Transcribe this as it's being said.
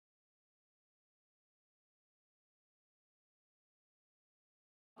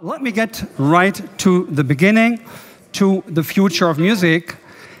Let me get right to the beginning, to the future of music.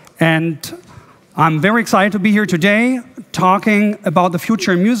 And I'm very excited to be here today talking about the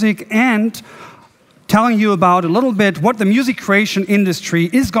future of music and telling you about a little bit what the music creation industry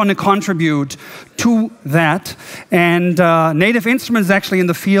is going to contribute to that. And Native Instruments is actually in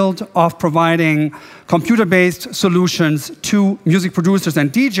the field of providing computer-based solutions to music producers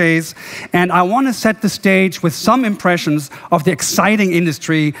and DJs. And I want to set the stage with some impressions of the exciting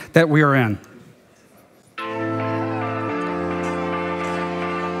industry that we are in.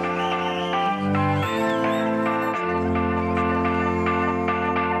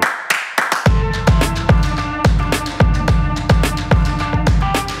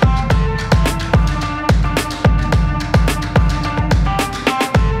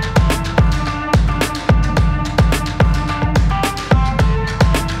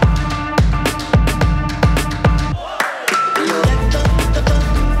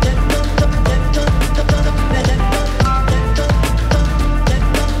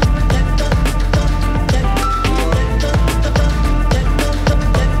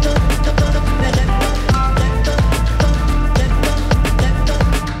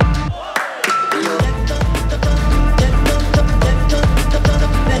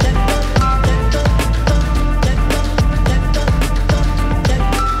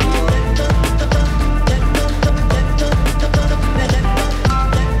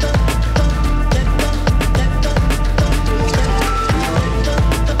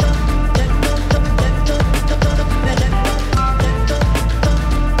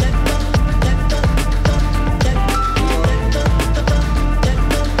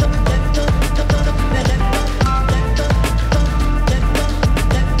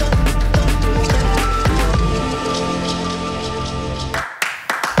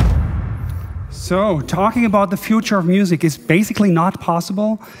 So, talking about the future of music is basically not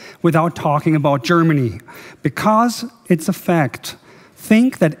possible without talking about Germany, because it's a fact.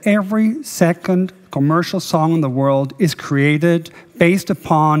 Think that every second commercial song in the world is created based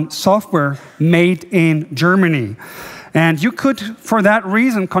upon software made in Germany. And you could, for that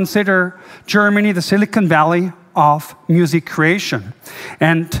reason, consider Germany the Silicon Valley of music creation.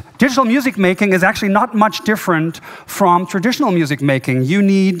 And digital music making is actually not much different from traditional music making. You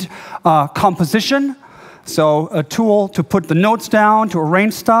need composition, so a tool to put the notes down, to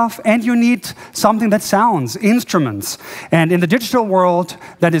arrange stuff, and you need something that sounds, instruments. And in the digital world,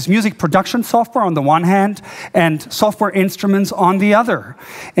 that is music production software on the one hand, and software instruments on the other.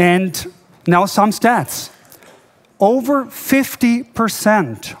 And now some stats. Over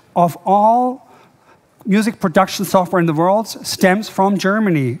 50% of all music production software in the world stems from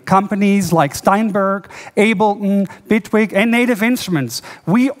Germany. Companies like Steinberg, Ableton, Bitwig, and Native Instruments,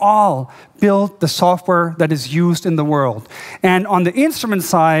 we all build the software that is used in the world. And on the instrument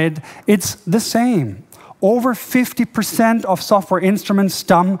side, it's the same. Over 50% of software instruments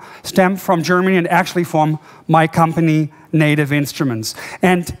stem from Germany and actually from my company, Native Instruments.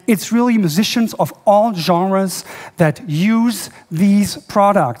 And it's really musicians of all genres that use these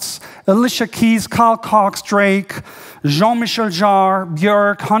products. Alicia Keys, Carl Cox, Drake, Jean-Michel Jarre,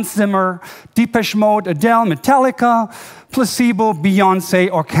 Björk, Hans Zimmer, Depeche Mode, Adele, Metallica, Placebo,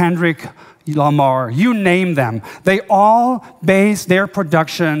 Beyoncé, or Kendrick Lamar, you name them. They all base their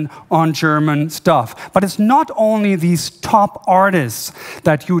production on German stuff. But it's not only these top artists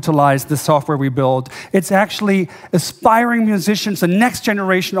that utilize the software we build, it's actually aspiring musicians, the next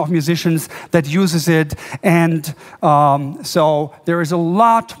generation of musicians that uses it. And so there is a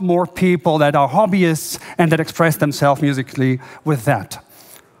lot more people that are hobbyists and that express themselves musically with that.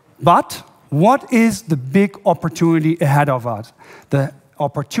 But what is the big opportunity ahead of us? The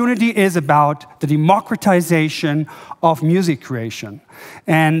opportunity is about the democratization of music creation.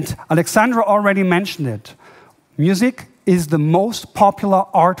 And Alexandra already mentioned it. Music is the most popular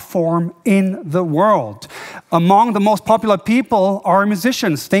art form in the world. Among the most popular people are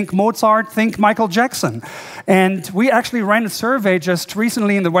musicians. Think Mozart, think Michael Jackson. And we actually ran a survey just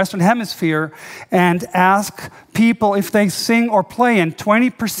recently in the Western Hemisphere and asked people if they sing or play, and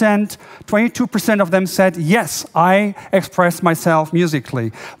 22% of them said, yes, I express myself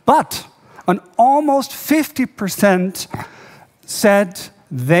musically. But an almost 50% said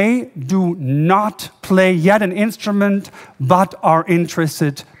they do not play yet an instrument, but are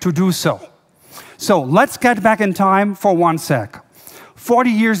interested to do so. So let's get back in time for one sec. 40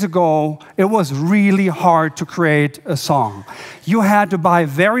 years ago, it was really hard to create a song. You had to buy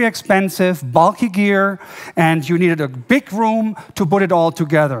very expensive, bulky gear, and you needed a big room to put it all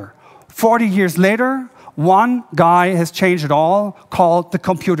together. 40 years later, one guy has changed it all, called the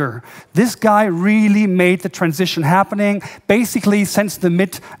computer. This guy really made the transition happening. Basically, since the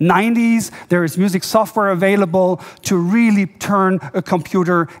mid-90s, there is music software available to really turn a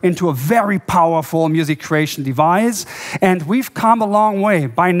computer into a very powerful music creation device. And we've come a long way.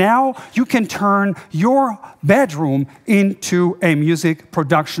 By now, you can turn your bedroom into a music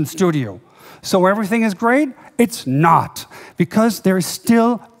production studio. So everything is great? It's not, because there is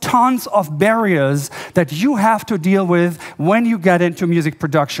still tons of barriers that you have to deal with when you get into music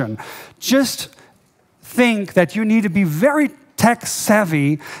production. Just think that you need to be very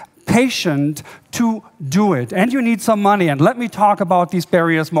tech-savvy, patient to do it. And you need some money. And let me talk about these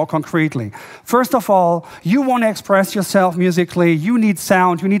barriers more concretely. First of all, you want to express yourself musically. You need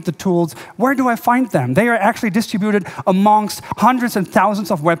sound. You need the tools. Where do I find them? They are actually distributed amongst hundreds and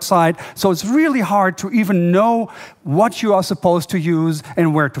thousands of websites. So it's really hard to even know what you are supposed to use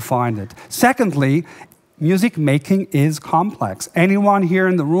and where to find it. Secondly, music making is complex. Anyone here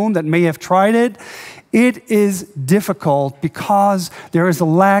in the room that may have tried it, it is difficult because there is a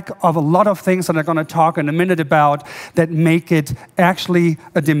lack of a lot of things that I'm going to talk in a minute about that make it actually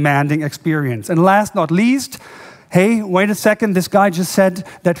a demanding experience. And last not least, hey, wait a second, this guy just said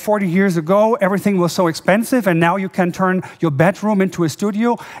that 40 years ago everything was so expensive and now you can turn your bedroom into a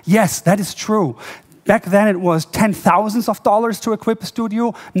studio. Yes, that is true. Back then it was $10,000s of dollars to equip a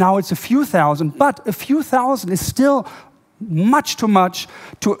studio. Now it's a few thousand, but a few thousand is still much too much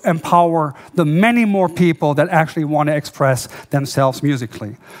to empower the many more people that actually want to express themselves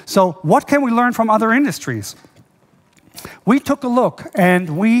musically. So what can we learn from other industries? We took a look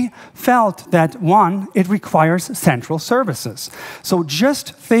and we felt that, one, it requires central services. So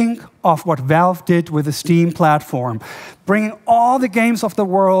just think of what Valve did with the Steam platform, bringing all the games of the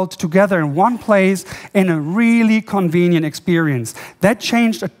world together in one place in a really convenient experience. That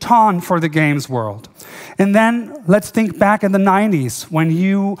changed a ton for the games world. And then let's think back in the 90s when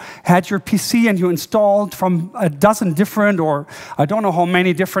you had your PC and you installed from a dozen different, or I don't know how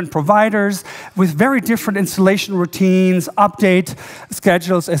many different providers with very different installation routines, update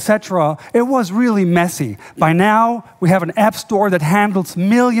schedules, etc. It was really messy. By now, we have an app store that handles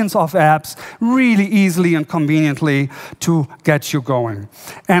millions of apps really easily and conveniently to get you going.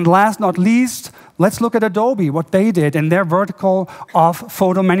 And last not least, let's look at Adobe, what they did in their vertical of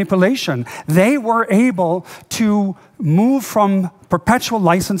photo manipulation. They were able to move from perpetual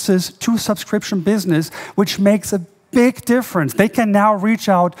licenses to subscription business, which makes a big difference. They can now reach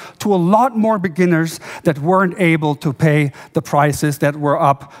out to a lot more beginners that weren't able to pay the prices that were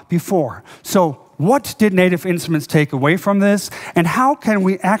up before. So what did Native Instruments take away from this? And how can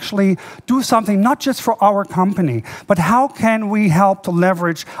we actually do something not just for our company, but how can we help to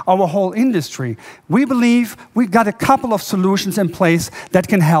leverage our whole industry? We believe we've got a couple of solutions in place that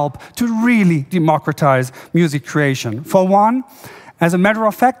can help to really democratize music creation. For one, as a matter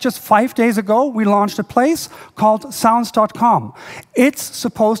of fact, just 5 days ago, we launched a place called sounds.com. It's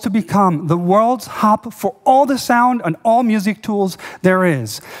supposed to become the world's hub for all the sound and all music tools there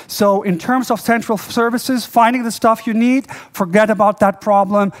is. So in terms of central services, finding the stuff you need, forget about that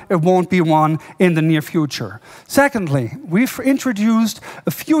problem. It won't be one in the near future. Secondly, we've introduced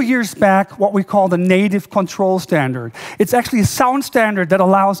a few years back what we call the Native Control Standard. It's actually a sound standard that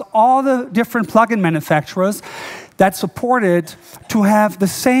allows all the different plugin manufacturers that support it to have the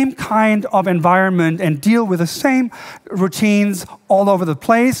same kind of environment and deal with the same routines all over the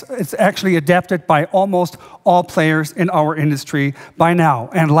place. It's actually adapted by almost all players in our industry by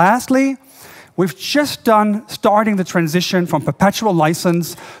now. And lastly, we've just done starting the transition from perpetual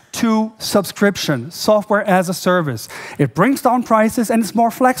license to subscription, software as a service. It brings down prices and it's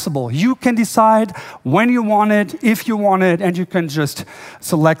more flexible. You can decide when you want it, if you want it, and you can just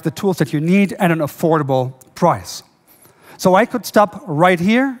select the tools that you need at an affordable price. So I could stop right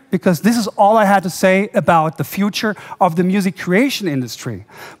here because this is all I had to say about the future of the music creation industry.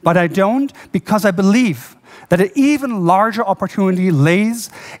 But I don't, because I believe that an even larger opportunity lays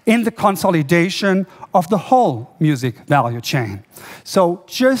in the consolidation of the whole music value chain. So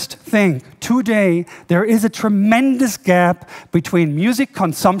just think, today there is a tremendous gap between music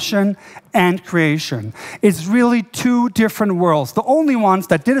consumption and creation. It's really two different worlds. The only ones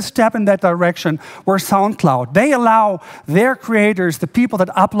that did a step in that direction were SoundCloud. They allow their creators, the people that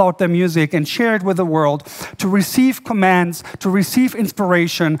upload their music and share it with the world, to receive commands, to receive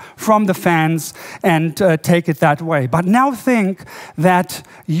inspiration from the fans and take it that way. But now think that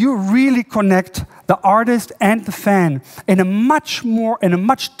you really connect the artist and the fan in a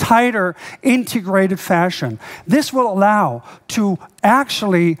much tighter, integrated fashion. This will allow to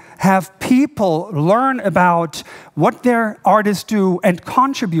actually have people learn about what their artists do and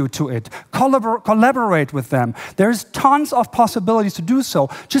contribute to it, collaborate with them. There's tons of possibilities to do so.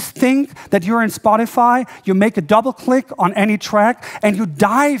 Just think that you're in Spotify, you make a double click on any track, and you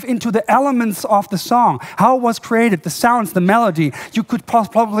dive into the elements of the song, how it was created, the sounds, the melody. You could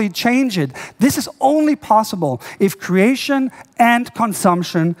probably change it. This is only possible if creation and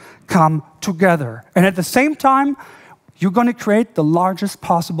consumption come together. And at the same time, you're going to create the largest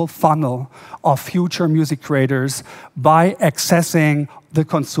possible funnel of future music creators by accessing the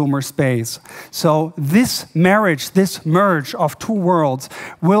consumer space. So this marriage, this merge of two worlds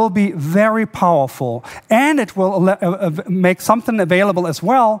will be very powerful, and it will make something available as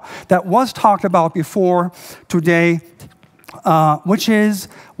well that was talked about before today, which is,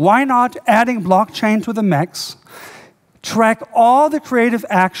 why not adding blockchain to the mix, track all the creative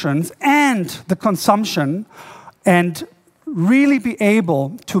actions and the consumption, and really be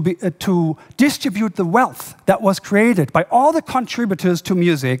able to distribute the wealth that was created by all the contributors to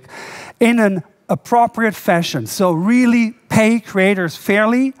music in an appropriate fashion. So really pay creators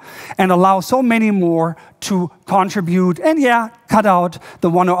fairly and allow so many more to contribute, and yeah, cut out the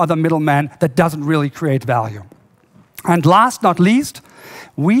one or other middleman that doesn't really create value. And last not least,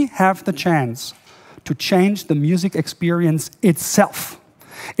 we have the chance to change the music experience itself.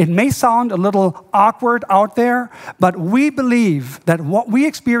 It may sound a little awkward out there, but we believe that what we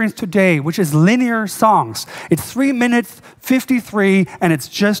experience today, which is linear songs, it's 3 minutes 53, and it's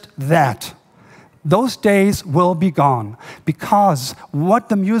just that. Those days will be gone, because what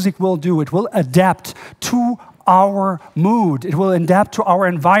the music will do, it will adapt to our mood. It will adapt to our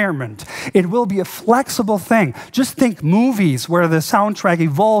environment. It will be a flexible thing. Just think movies where the soundtrack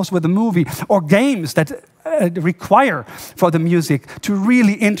evolves with the movie, or games that require for the music to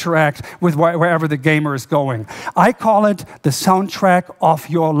really interact with wherever the gamer is going. I call it the soundtrack of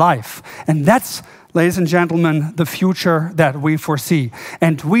your life. And that's, ladies and gentlemen, the future that we foresee.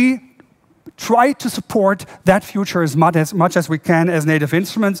 And we try to support that future as much as we can as Native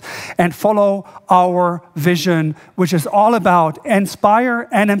Instruments, and follow our vision, which is all about inspire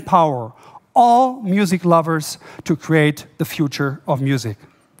and empower all music lovers to create the future of music.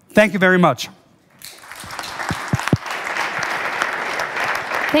 Thank you very much.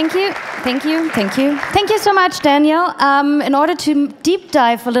 Thank you, thank you, thank you. Thank you so much, Daniel. In order to deep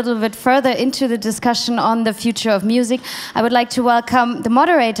dive a little bit further into the discussion on the future of music, I would like to welcome the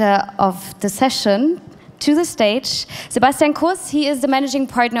moderator of the session to the stage, Sebastian Kuss. He is the managing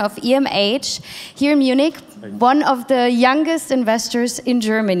partner of EMH here in Munich, one of the youngest investors in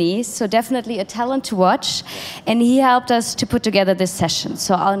Germany, so definitely a talent to watch. And he helped us to put together this session.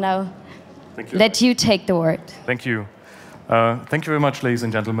 So I'll now let you take the word. Thank you. Thank you very much, ladies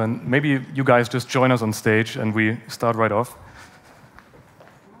and gentlemen. Maybe you guys just join us on stage and we start right off.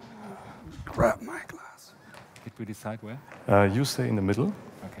 Grab my glass. Did we decide where? You stay in the middle.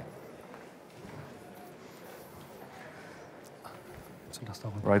 Okay.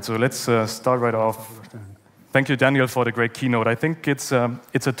 Right, so let's start right off. Thank you, Daniel, for the great keynote. I think it's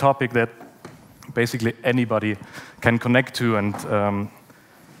a topic that basically anybody can connect to. And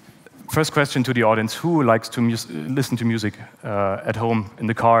first question to the audience: who likes to listen to music at home, in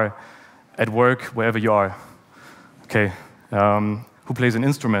the car, at work, wherever you are? Okay. Who plays an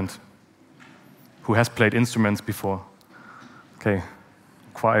instrument? Who has played instruments before? Okay,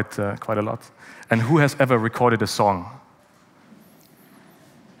 quite a lot. And who has ever recorded a song?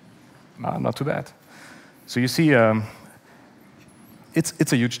 Not too bad. So you see,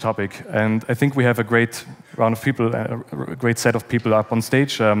 it's a huge topic, and I think we have a great round of people, a great set of people up on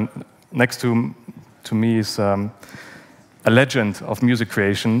stage. Next to me is a legend of music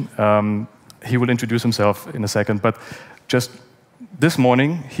creation. He will introduce himself in a second, but just this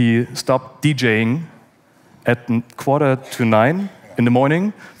morning he stopped DJing at 8:45 in the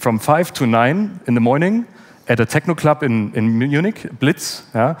morning, from 5 to 9 in the morning, at a techno club in Munich, Blitz.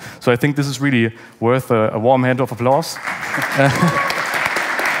 Yeah? So I think this is really worth a warm hand of applause.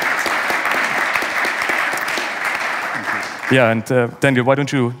 Yeah, and Daniel, why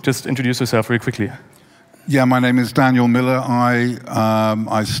don't you just introduce yourself very quickly? Yeah, my name is Daniel Miller.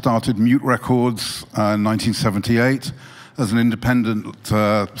 I started Mute Records in 1978 as an independent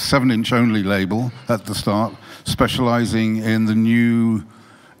 7-inch only label at the start, specializing in the new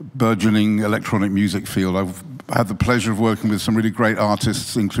burgeoning electronic music field. I've had the pleasure of working with some really great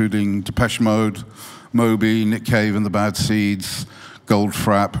artists, including Depeche Mode, Moby, Nick Cave and the Bad Seeds,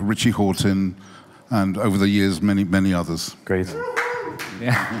 Goldfrapp, Richie Hawtin, and over the years, many, many others. Great.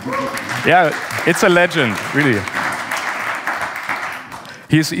 Yeah, it's a legend, really.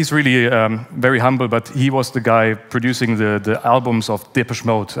 He's really very humble, but he was the guy producing the albums of Depeche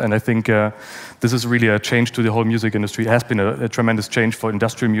Mode, and I think this is really a change to the whole music industry. It has been a tremendous change for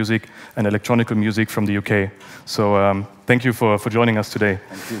industrial music and electronic music from the UK. So thank you for joining us today.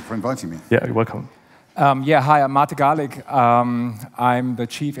 Thank you for inviting me. Yeah, you're welcome. Hi, I'm Mate Galic. I'm the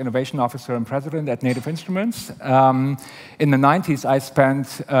Chief Innovation Officer and President at Native Instruments. In the 90s, I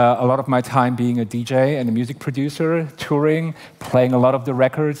spent a lot of my time being a DJ and a music producer, touring, playing a lot of the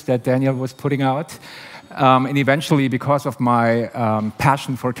records that Daniel was putting out. And eventually, because of my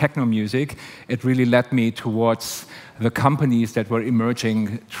passion for techno music, it really led me towards the companies that were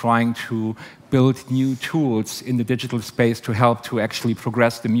emerging, trying to build new tools in the digital space to help to actually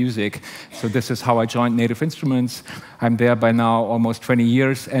progress the music. So this is how I joined Native Instruments. I'm there by now almost 20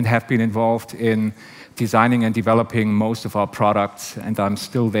 years and have been involved in designing and developing most of our products. And I'm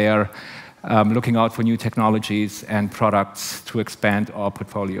still there looking out for new technologies and products to expand our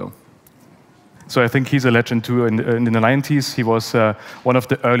portfolio. So I think he's a legend too. In the 90s, he was one of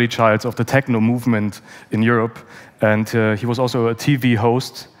the early childs of the techno movement in Europe. And he was also a TV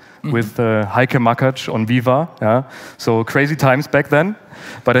host with Heike Makatsch on Viva. Yeah? So crazy times back then.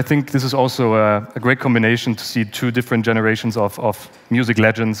 But I think this is also a great combination to see two different generations of music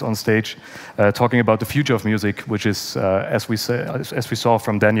legends on stage talking about the future of music, which is, as we saw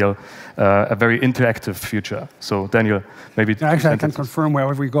from Daniel, a very interactive future. So Daniel, maybe... Actually, I can confirm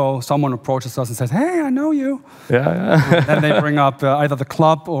wherever we go, someone approaches us and says, hey, I know you. Yeah. Then they bring up either the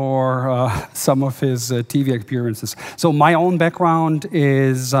club or some of his TV experiences. So my own background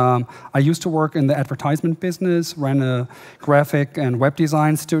is, I used to work in the advertisement business, ran a graphic and web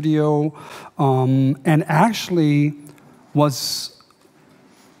design studio, and actually was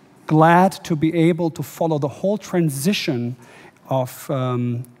glad to be able to follow the whole transition of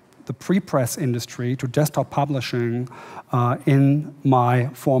the pre-press industry to desktop publishing in my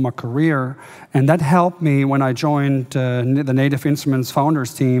former career. And that helped me when I joined the Native Instruments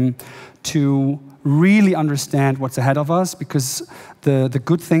founders team to really understand what's ahead of us, because the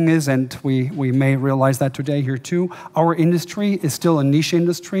good thing is, and we may realize that today here too, our industry is still a niche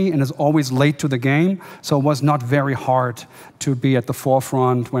industry and is always late to the game, so it was not very hard to be at the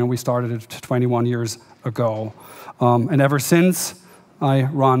forefront when we started it 21 years ago. And ever since, I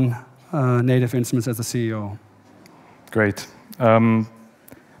run Native Instruments as a CEO. Great.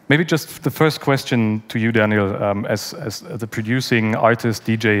 Maybe just the first question to you, Daniel, as the producing artist,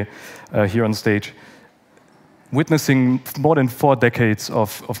 DJ here on stage. Witnessing more than 4 decades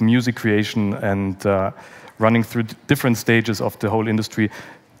of music creation and running through different stages of the whole industry,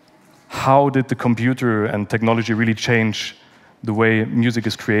 how did the computer and technology really change the way music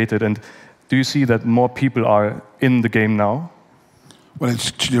is created? And do you see that more people are in the game now? Well,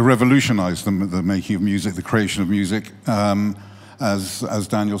 it's revolutionized the making of music, the creation of music. As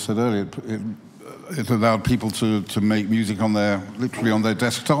Daniel said earlier, it allowed people to make music literally on their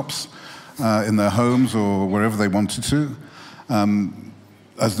desktops, in their homes or wherever they wanted to.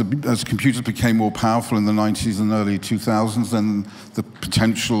 As computers became more powerful in the 90s and early 2000s, then the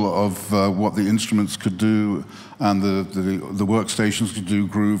potential of what the instruments could do and the workstations could do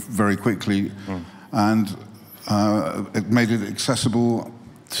grew very quickly. And it made it accessible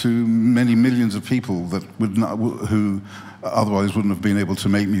to many millions of people that who otherwise wouldn't have been able to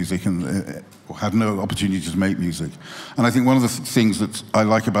make music and had no opportunity to make music. And I think one of the things that I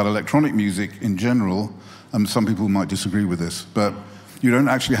like about electronic music in general, and some people might disagree with this, but you don't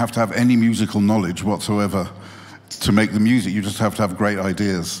actually have to have any musical knowledge whatsoever to make the music. You just have to have great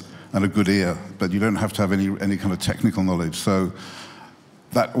ideas and a good ear, but you don't have to have any kind of technical knowledge. So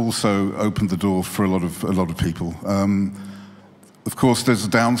that also opened the door for a lot of people. Of course, there's a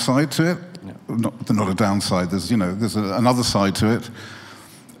downside to it. Yeah. Not a downside. There's another side to it.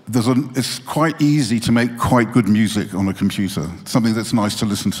 It's quite easy to make quite good music on a computer, something that's nice to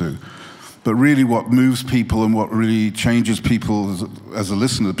listen to. But really, what moves people and what really changes people as a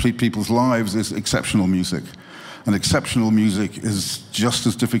listener, people's lives, is exceptional music. And exceptional music is just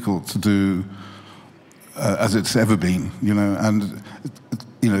as difficult to do as it's ever been. And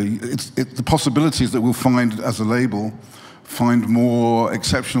the possibilities that we'll find as a label. Find more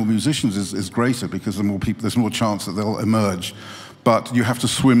exceptional musicians is greater, because there's more chance that they'll emerge. But you have to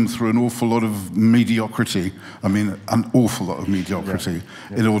swim through an awful lot of mediocrity. I mean, an awful lot of mediocrity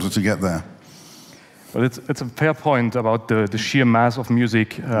in order to get there. Well, it's a fair point about the sheer mass of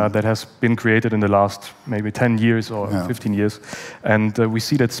music that has been created in the last maybe 10 years or 15 years. And we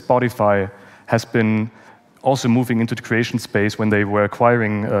see that Spotify has been also moving into the creation space when they were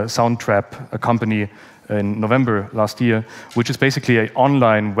acquiring Soundtrap, a company in November last year, which is basically an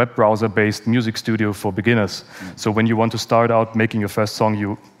online web browser-based music studio for beginners. So when you want to start out making your first song,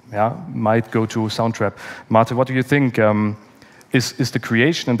 you might go to Soundtrap. Marte, what do you think? Is the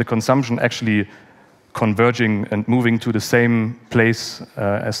creation and the consumption actually converging and moving to the same place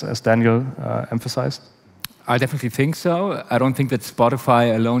as Daniel emphasized? I definitely think so. I don't think that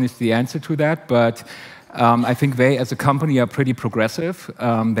Spotify alone is the answer to that, but I think they, as a company, are pretty progressive.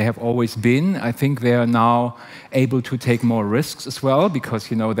 They have always been. I think they are now able to take more risks as well, because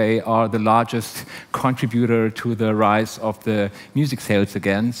they are the largest contributor to the rise of the music sales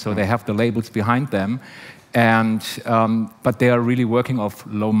again. So they have the labels behind them, and but they are really working off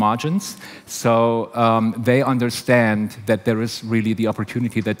low margins. So they understand that there is really the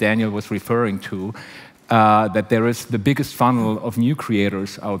opportunity that Daniel was referring to. That there is the biggest funnel of new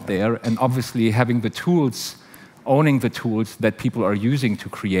creators out there, and obviously having the tools, owning the tools that people are using to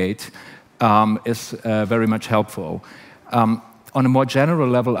create is very much helpful. On a more general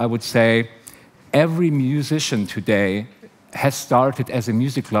level, I would say every musician today has started as a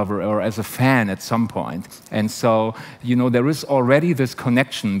music lover or as a fan at some point. And so, there is already this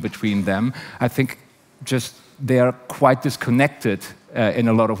connection between them. I think just they are quite disconnected in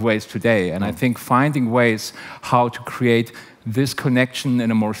a lot of ways today. And I think finding ways how to create this connection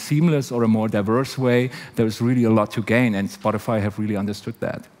in a more seamless or a more diverse way, there's really a lot to gain, and Spotify have really understood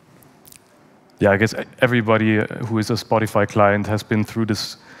that. Yeah, I guess everybody who is a Spotify client has been through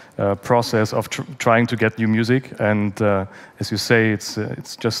this process of trying to get new music, and as you say,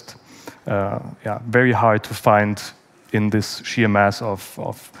 it's just very hard to find in this sheer mass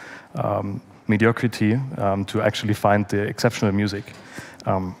of mediocrity to actually find the exceptional music.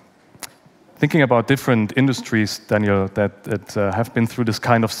 Thinking about different industries, Daniel, that have been through this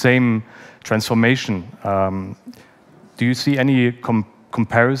kind of same transformation, do you see any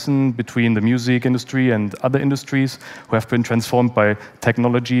comparison between the music industry and other industries who have been transformed by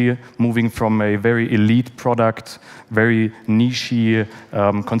technology, moving from a very elite product, very niche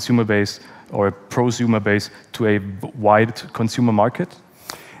consumer base or prosumer base to a wide consumer market?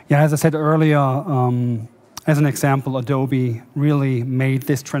 Yeah, as I said earlier, as an example, Adobe really made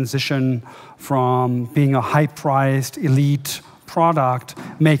this transition from being a high-priced elite product,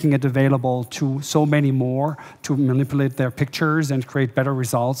 making it available to so many more to manipulate their pictures and create better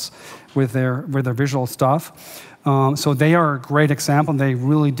results with their visual stuff. So they are a great example. They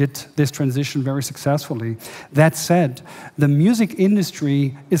really did this transition very successfully. That said, the music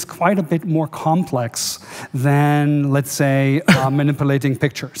industry is quite a bit more complex than, let's say, manipulating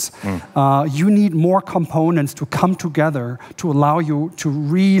pictures. You need more components to come together to allow you to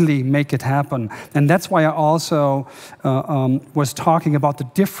really make it happen. And that's why I also was talking about the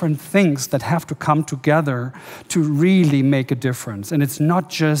different things that have to come together to really make a difference. And it's not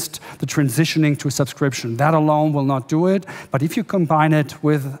just the transitioning to subscription. That alone will not do it, but if you combine it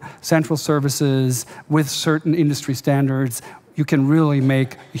with central services, with certain industry standards, you can really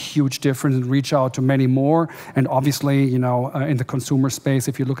make a huge difference and reach out to many more. And obviously, in the consumer space,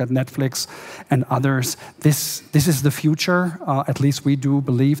 if you look at Netflix and others, this is the future. At least we do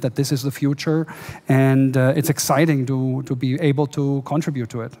believe that this is the future, and it's exciting to be able to contribute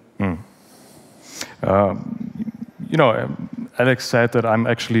to it. Alex said that I'm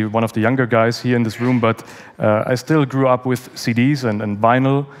actually one of the younger guys here in this room, but I still grew up with CDs and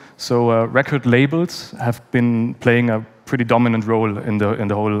vinyl. So record labels have been playing a pretty dominant role in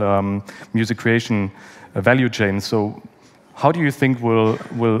the whole music creation value chain. So how do you think will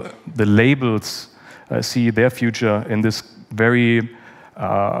the labels see their future in this very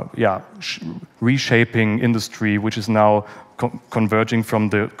reshaping industry, which is now converging from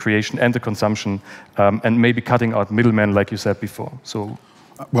the creation and the consumption, and maybe cutting out middlemen, like you said before? So,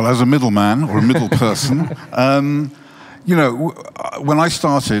 well, as a middleman or a middle person, when I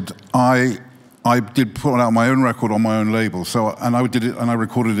started, I did put out my own record on my own label. And I did it, and I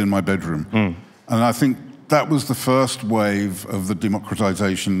recorded it in my bedroom. And I think that was the first wave of the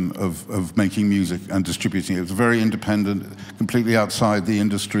democratization of making music and distributing it. It was very independent, completely outside the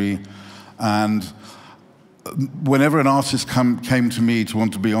industry, and whenever an artist came to me to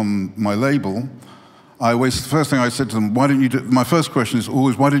want to be on my label, the first thing I said to them, my first question is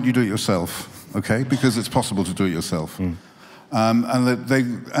always, why don't you do it yourself? Okay, because it's possible to do it yourself. And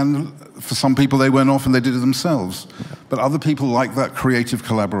for some people, they went off and they did it themselves. But other people like that creative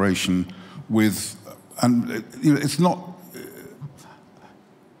collaboration with, and it's not,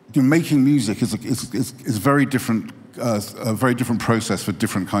 making music is very different, a very different process for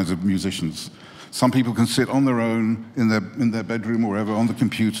different kinds of musicians. Some people can sit on their own in their bedroom or wherever on the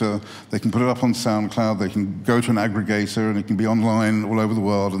computer. They can put it up on SoundCloud. They can go to an aggregator, and it can be online all over the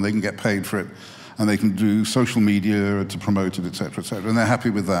world, and they can get paid for it. and they can do social media to promote it, etc., etc., and they're happy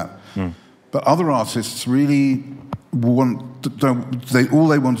with that. But other artists really all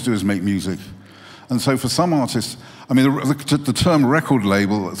they want to do is make music. And so for some artists, I mean, the term record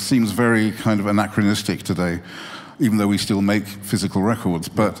label seems very kind of anachronistic today, even though we still make physical records.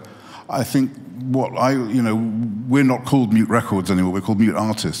 But I think we're not called Mute Records anymore, we're called Mute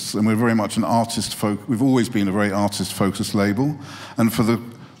Artists, and we're very much an we've always been a very artist-focused label. And for the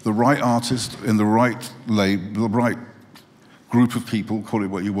right artist in the right label, the right group of people, call it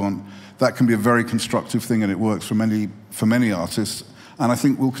what you want, that can be a very constructive thing, and it works for many artists, and I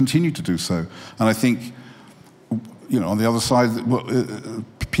think we'll continue to do so. And I think, on the other side,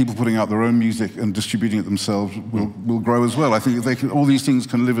 people putting out their own music and distributing it themselves will grow as well. I think all these things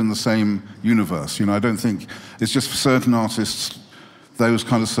can live in the same universe. I don't think it's just for certain artists, those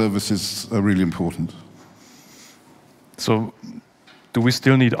kind of services are really important. So, do we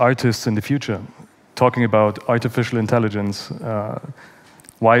still need artists in the future? Talking about artificial intelligence,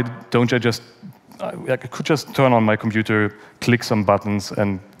 why don't I could just turn on my computer, click some buttons,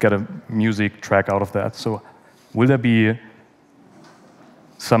 and get a music track out of that. So will there be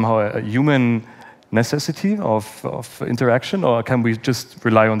somehow a human necessity of interaction, or can we just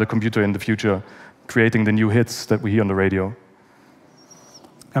rely on the computer in the future, creating the new hits that we hear on the radio?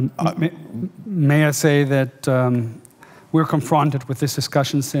 May I say that we're confronted with this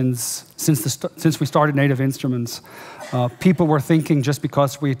discussion since we started Native Instruments. People were thinking just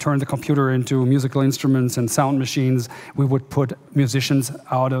because we turned the computer into musical instruments and sound machines, we would put musicians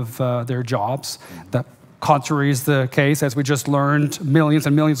out of their jobs. The contrary is the case, as we just learned. Millions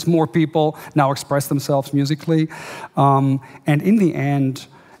and millions more people now express themselves musically. And in the end,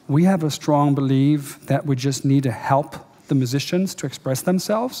 we have a strong belief that we just need to help the musicians to express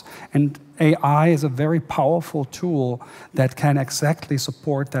themselves, and AI is a very powerful tool that can exactly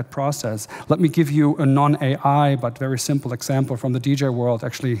support that process. Let me give you a non-AI but very simple example from the DJ world.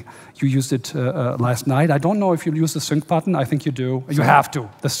 Actually, you used it last night. I don't know if you use the sync button. I think you do. You have to.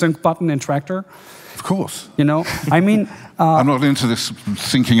 The sync button in Traktor. Of course. I mean... I'm not into this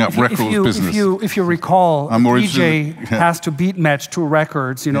syncing up records business. If you recall, a DJ has to beat match two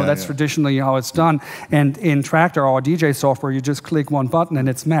records. That's traditionally how it's done. And in Traktor, our DJ software, you just click one button and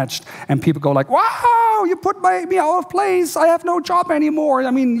it's matched. And people go like, wow, you put me out of place. I have no job anymore.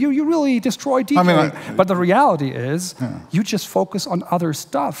 I mean, you really destroy DJ. But the reality is, you just focus on other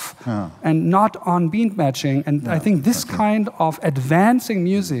stuff and not on beat matching. And I think this kind of advancing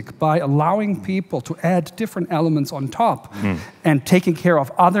music by allowing people to add different elements on top and taking care of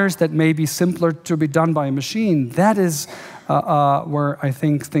others that may be simpler to be done by a machine, that is where I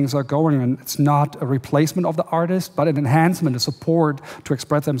think things are going. And it's not a replacement of the artist, but an enhancement, a support to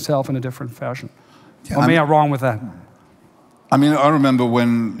express themselves in a different fashion. Or am I wrong with that? I mean, I remember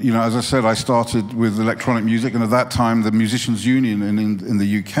when, as I said, I started with electronic music, and at that time, the Musicians' Union in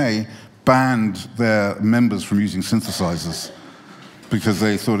the UK banned their members from using synthesizers because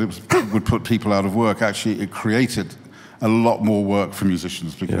they thought it would put people out of work. Actually, it created a lot more work for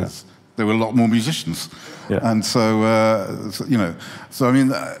musicians because there were a lot more musicians. And so, so I mean...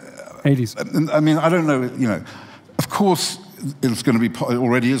 80s. I mean, I don't know, of course, it's going to be, it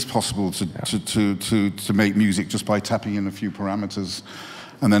already is possible to make music just by tapping in a few parameters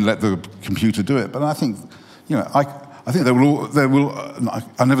and then let the computer do it. But I think, I think there will,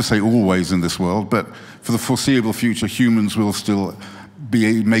 I never say always in this world, but for the foreseeable future, humans will still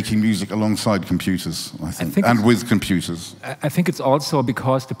be making music alongside computers, I think and with computers. I think it's also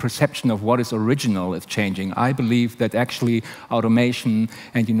because the perception of what is original is changing. I believe that actually automation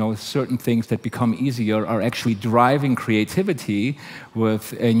and certain things that become easier are actually driving creativity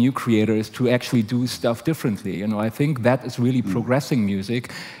with new creators to actually do stuff differently. I think that is really progressing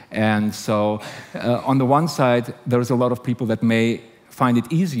music. And so on the one side, there's a lot of people that may find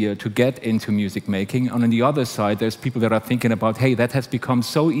it easier to get into music making. And on the other side, there's people that are thinking about, hey, that has become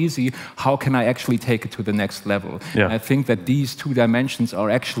so easy, how can I actually take it to the next level? I think that these two dimensions are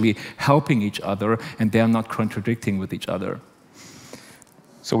actually helping each other, and they're not contradicting with each other.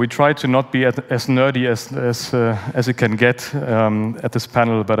 So we try to not be as nerdy as it can get at this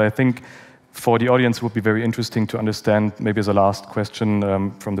panel, but I think for the audience it would be very interesting to understand, maybe as a last question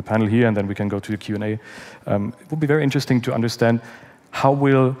from the panel here, and then we can go to the Q&A. It would be very interesting to understand, how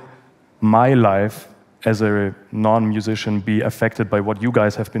will my life as a non-musician be affected by what you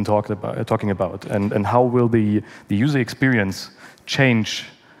guys have been talking about? And how will the user experience change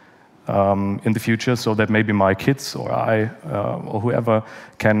in the future so that maybe my kids or I or whoever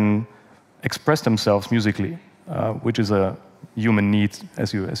can express themselves musically, which is a human need,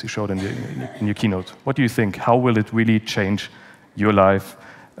 as you showed in your keynote. What do you think? How will it really change your life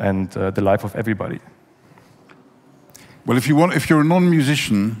and the life of everybody. Well, if you're a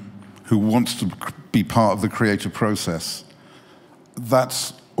non-musician who wants to be part of the creative process,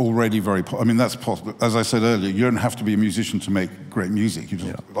 that's already I mean, that's possible. As I said earlier, you don't have to be a musician to make great music. You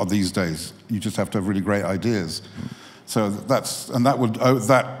just, these days, you just have to have really great ideas. So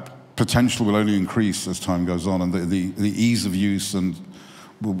that potential will only increase as time goes on, and the ease of use and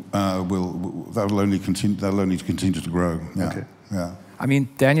that'll only continue to grow. Yeah. Okay. Yeah. I mean,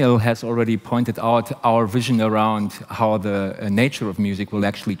 Daniel has already pointed out our vision around how the nature of music will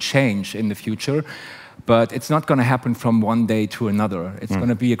actually change in the future. But it's not going to happen from one day to another. It's going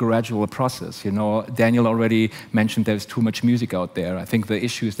to be a gradual process. You know, Daniel already mentioned there's too much music out there. I think the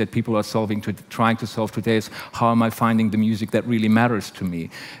issues that people are trying to solve today is how am I finding the music that really matters to me?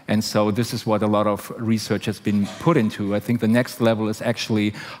 And so this is what a lot of research has been put into. I think the next level is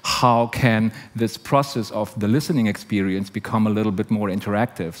actually how can this process of the listening experience become a little bit more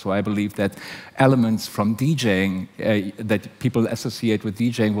interactive. So I believe that elements from DJing that people associate with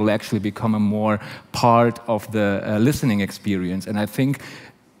DJing will actually become a more part of the listening experience. And I think,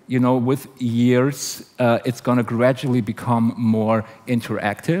 you know, with years, it's going to gradually become more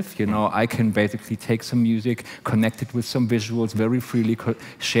interactive. You know, I can basically take some music, connect it with some visuals very freely,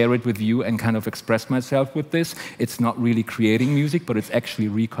 share it with you, and kind of express myself with this. It's not really creating music, but it's actually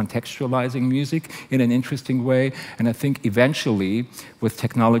recontextualizing music in an interesting way. And I think eventually, with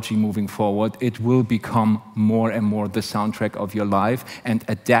technology moving forward, it will become more and more the soundtrack of your life and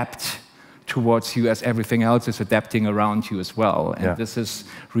adapt towards you as everything else is adapting around you as well. And this is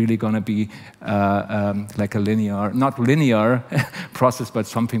really going to be like a linear, not linear process, but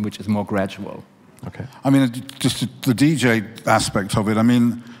something which is more gradual. Okay. I mean, just the DJ aspect of it, I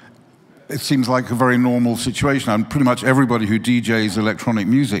mean, it seems like a very normal situation. And pretty much everybody who DJs electronic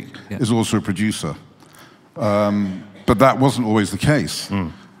music is also a producer. But that wasn't always the case.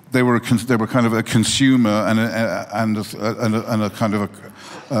 They were kind of a consumer and a kind of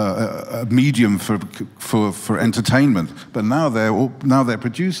a medium for entertainment. But now they're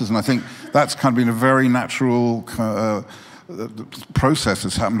producers, and I think that's kind of been a very natural process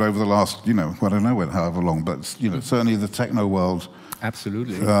that's happened over the last, you know, I don't know however long, but you know, certainly the techno world.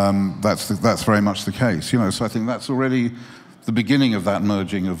 Absolutely. That's very much the case. You know, so I think that's already the beginning of that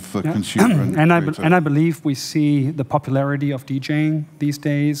merging of consumer and I believe we see the popularity of DJing these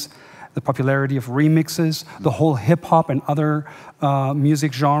days, the popularity of remixes, the whole hip-hop and other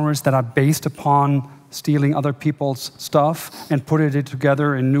music genres that are based upon stealing other people's stuff and putting it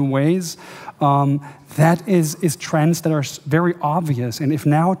together in new ways. That is trends that are very obvious. And if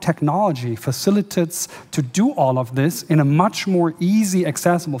now technology facilitates to do all of this in a much more easy,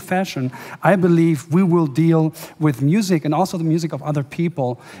 accessible fashion, I believe we will deal with music and also the music of other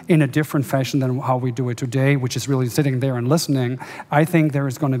people in a different fashion than how we do it today, which is really sitting there and listening. I think there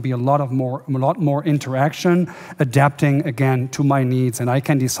is going to be a lot more interaction, adapting again to my needs, and I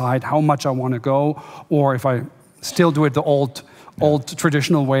can decide how much I want to go, or if I still do it the old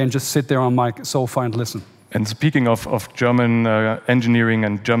traditional way and just sit there on my sofa and listen. And speaking of German engineering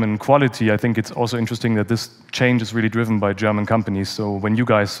and German quality, I think it's also interesting that this change is really driven by German companies. So when you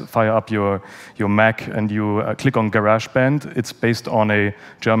guys fire up your Mac and you click on GarageBand, it's based on a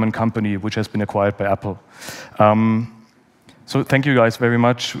German company which has been acquired by Apple. So thank you guys very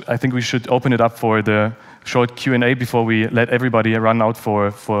much. I think we should open it up for the short Q&A before we let everybody run out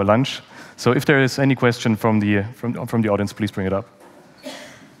for lunch. So if there is any question from the audience, please bring it up.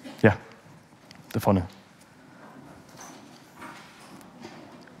 Yeah, da vorne.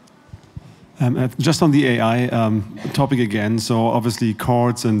 Just on the AI topic again, so obviously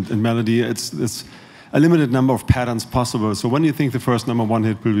chords and melody, it's a limited number of patterns possible. So when do you think the first #1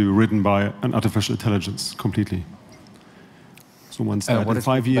 hit will be written by an artificial intelligence completely? So once that, in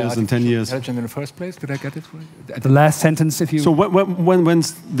 5 years and 10 years. Intelligent in the first place? Did I get it right? The last sentence, if you... So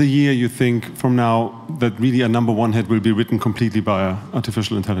when's the year you think from now that really a #1 hit will be written completely by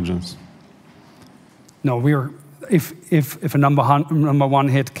artificial intelligence? No, if a #1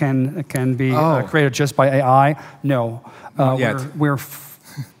 hit can be created just by AI, no. We're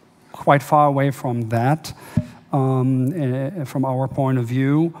quite far away from that, from our point of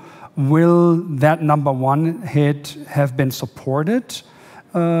view. Will that #1 hit have been supported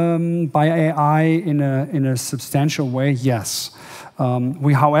by AI in a substantial way? Yes.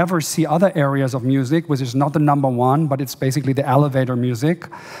 We, however, see other areas of music, which is not the #1, but it's basically the elevator music,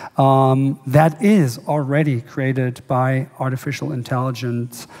 that is already created by artificial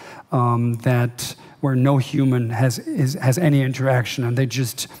intelligence, where no human has any interaction, and they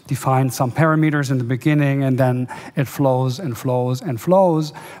just define some parameters in the beginning, and then it flows and flows and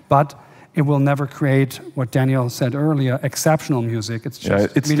flows. But it will never create what Daniel said earlier, exceptional music. It's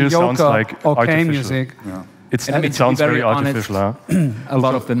just it still mediocre, sounds like okay artificial. music. Yeah. It sounds very artificial. Honest, a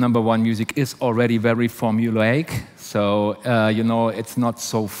lot of the #1 music is already very formulaic. So, you know, it's not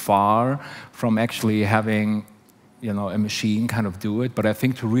so far from actually having, you know, a machine kind of do it. But I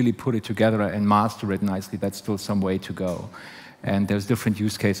think to really put it together and master it nicely, that's still some way to go. And there's different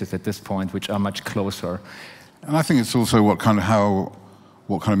use cases at this point which are much closer. And I think it's also what kind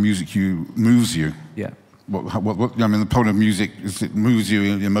of music moves you. Yeah. I mean, the point of music is it moves you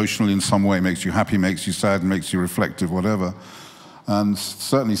emotionally in some way, makes you happy, makes you sad, makes you reflective, whatever. And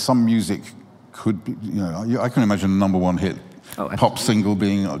certainly some music could be, you know, I can imagine a #1 hit pop single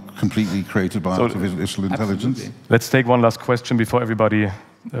being completely created by artificial intelligence. Absolutely. Let's take one last question before everybody,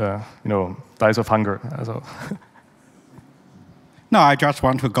 you know, dies of hunger. So. No, I just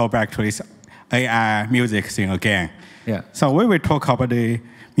want to go back to this AI music thing again. Yeah. So when we talk about the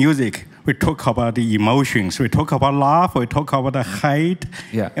music, we talk about the emotions, we talk about love, we talk about the hate,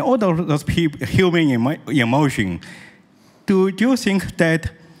 Yeah. and all those human emotion. Do you think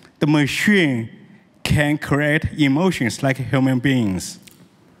that the machine can create emotions like human beings?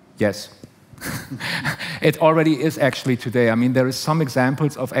 Yes. It already is actually today. I mean, there is some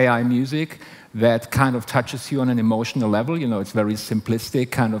examples of AI music that kind of touches you on an emotional level. You know, it's very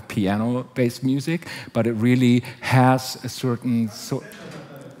simplistic, kind of piano-based music, but it really has a certain...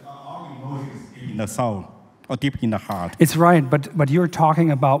 in the soul or deep in the heart. It's right, but you're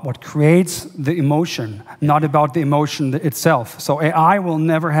talking about what creates the emotion, not about the emotion itself. So AI will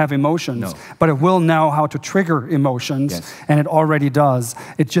never have emotions, No. but it will know how to trigger emotions, Yes. and it already does.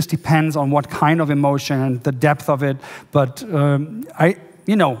 It just depends on what kind of emotion and the depth of it. But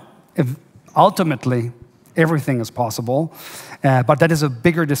you know, ultimately, everything is possible. But that is a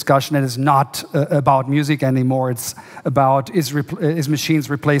bigger discussion. It is not about music anymore. It's about is machines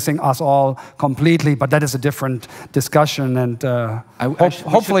replacing us all completely? But that is a different discussion, and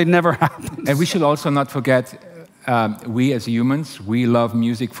hopefully it never happens. And we should also not forget, we as humans, we love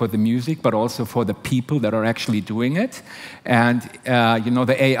music for the music, but also for the people that are actually doing it. And you know,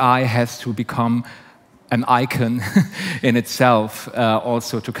 the AI has to become an icon in itself,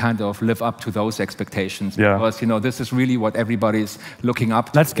 also to kind of live up to those expectations. Yeah. Because, you know, this is really what everybody's looking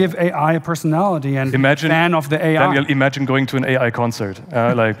up to. Let's give AI a personality and fan of the AI. Daniel, imagine going to an AI concert.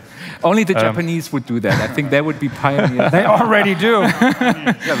 Like, only the Japanese would do that. I think they would be pioneers. They already do.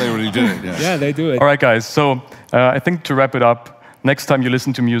 Yeah, they already do it. Yeah, Yeah, they do it. all right, guys. So I think to wrap it up, next time you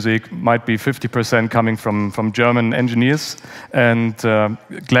listen to music, might be 50% coming from German engineers. And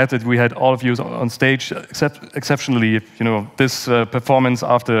glad that we had all of you on stage, exceptionally, you know, this performance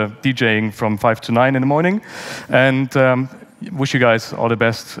after DJing from 5 to 9 in the morning. And wish you guys all the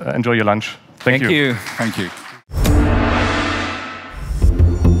best. Enjoy your lunch. Thank you. Thank you. Thank you.